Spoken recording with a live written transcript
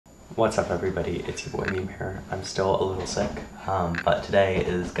What's up everybody, it's your boy Meme here. I'm still a little sick, but today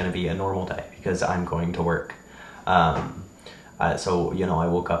is going to be a normal day because I'm going to work. So, you know, I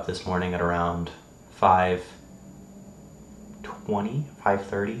woke up this morning at around 5:20,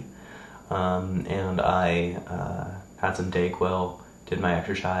 5:30, and I had some Dayquil, did my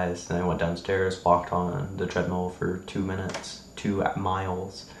exercise, then I went downstairs, walked on the treadmill for 2 minutes, 2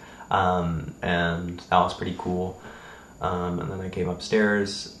 miles, and that was pretty cool. And then I came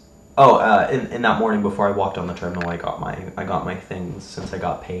upstairs. In that morning before I walked on the treadmill, I got my things. Since I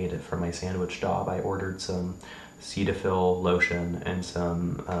got paid for my sandwich job, I ordered some Cetaphil lotion and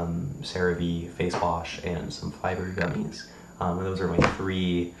some CeraVe face wash and some fiber gummies. And those are my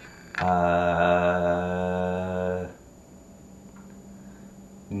three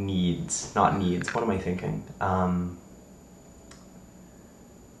needs. Not needs. What am I thinking?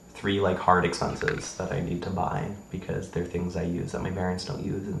 Three like hard expenses that I need to buy because they're things I use that my parents don't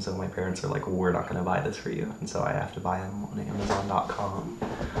use, and so my parents are like, well, we're not going to buy this for you, and so I have to buy them on Amazon.com.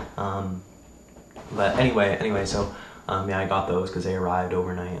 But anyway, so yeah, I got those because they arrived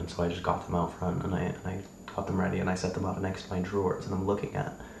overnight, and so I just got them out front, and I got them ready, and I set them up next to my drawers, and I'm looking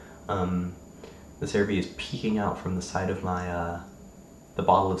at the CeraVe is peeking out from the side of my the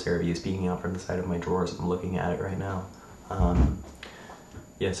bottle of CeraVe is peeking out from the side of my drawers, and I'm looking at it right now.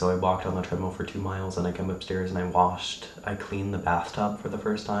 Yeah, so I walked on the treadmill for 2 miles, and I came upstairs and I cleaned the bathtub for the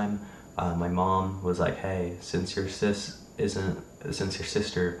first time. My mom was like, hey, since your sister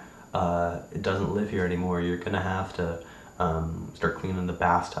doesn't live here anymore, you're gonna have to start cleaning the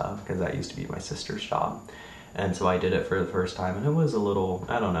bathtub, because that used to be my sister's job. And so I did it for the first time, and it was a little,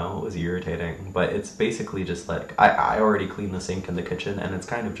 I don't know, it was irritating, but it's basically just like, I already cleaned the sink in the kitchen, and it's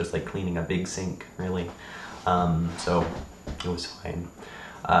kind of just like cleaning a big sink, really. So it was fine.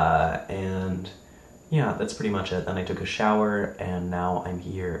 And yeah, that's pretty much it. Then I took a shower, and now I'm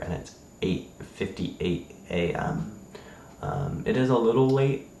here, and it's 8:58 a.m. It is a little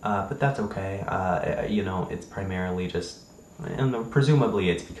late, but that's okay. You know, it's primarily just, and presumably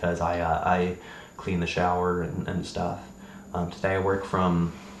it's because I clean the shower and stuff. Today I work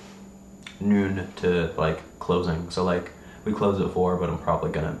from noon to like closing, so like we close at 4, but I'm probably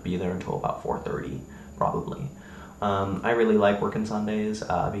gonna be there until about 4:30, probably. I really like working Sundays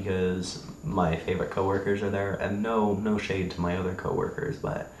because my favorite coworkers are there, and no shade to my other coworkers,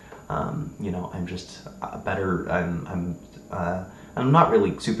 but you know, I'm just better. I'm not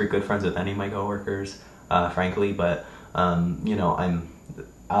really super good friends with any of my coworkers, frankly, but you know, I'm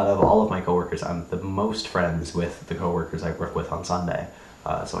out of all of my coworkers, I'm the most friends with the coworkers I work with on Sunday,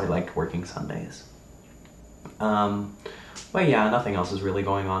 so I like working Sundays. But yeah, nothing else is really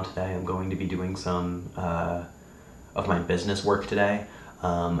going on today. I'm going to be doing some of my business work today,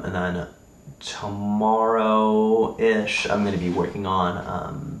 and then tomorrow-ish I'm going to be working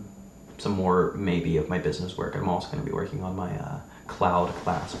on some more maybe of my business work. I'm also going to be working on my cloud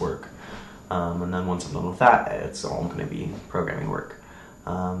class work, and then once I'm done with that, it's all going to be programming work,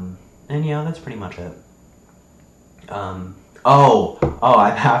 and yeah, that's pretty much it. I'm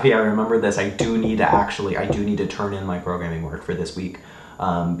happy I remembered this. I do need to turn in my programming work for this week,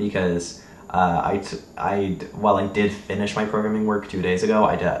 because while I did finish my programming work 2 days ago,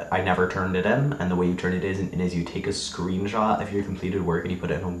 I never turned it in, and the way you turn it in is you take a screenshot of your completed work and you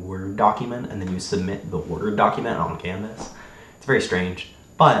put it in a Word document, and then you submit the Word document on Canvas. It's very strange,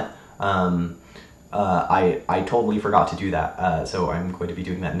 but I totally forgot to do that, so I'm going to be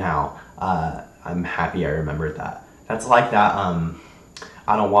doing that now. I'm happy I remembered that. That's like that,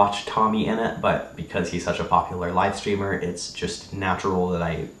 I don't watch Tommy in it, but because he's such a popular live streamer, it's just natural that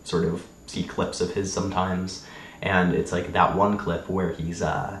I sort of see clips of his sometimes, and it's like that one clip where he's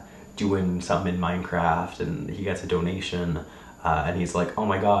doing something in Minecraft, and he gets a donation, and he's like, oh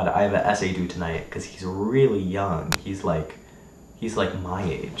my god, I have an essay due tonight, because he's really young. He's like my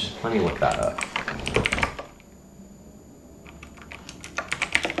age. Let me look that up.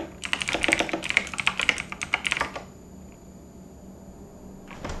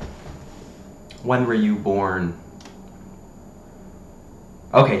 When were you born?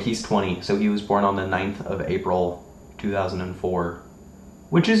 Okay, he's 20, so he was born on the 9th of April, 2004,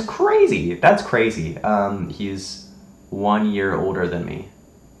 which is crazy. That's crazy. He's 1 year older than me.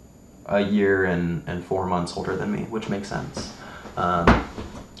 A year and 4 months older than me, which makes sense.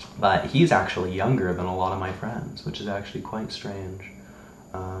 But he's actually younger than a lot of my friends, which is actually quite strange.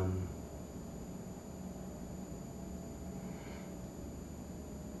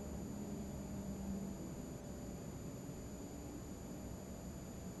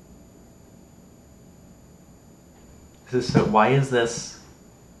 Why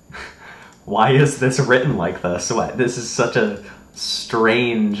is this written like this? This is such a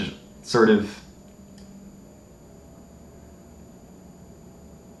strange sort of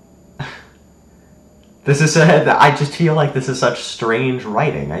I just feel like this is such strange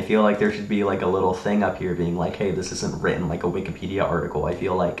writing. I feel like there should be like a little thing up here being like, hey, this isn't written like a Wikipedia article. I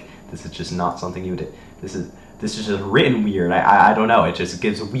feel like this is just not something you would, this is just written weird. I don't know. It just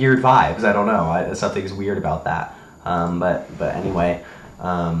gives weird vibes. I don't know. Something's weird about that. But anyway,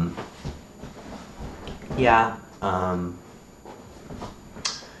 yeah.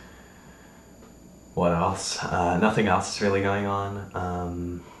 What else? Nothing else is really going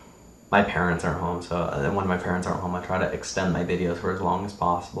on. My parents aren't home, so when my parents aren't home, I try to extend my videos for as long as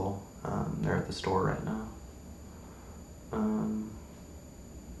possible. They're at the store right now.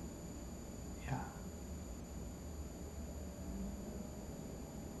 Yeah.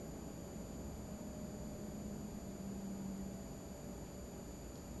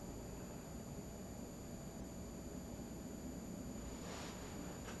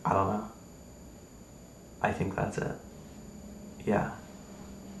 I don't know. I think that's it. Yeah.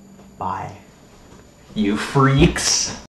 Bye. You freaks.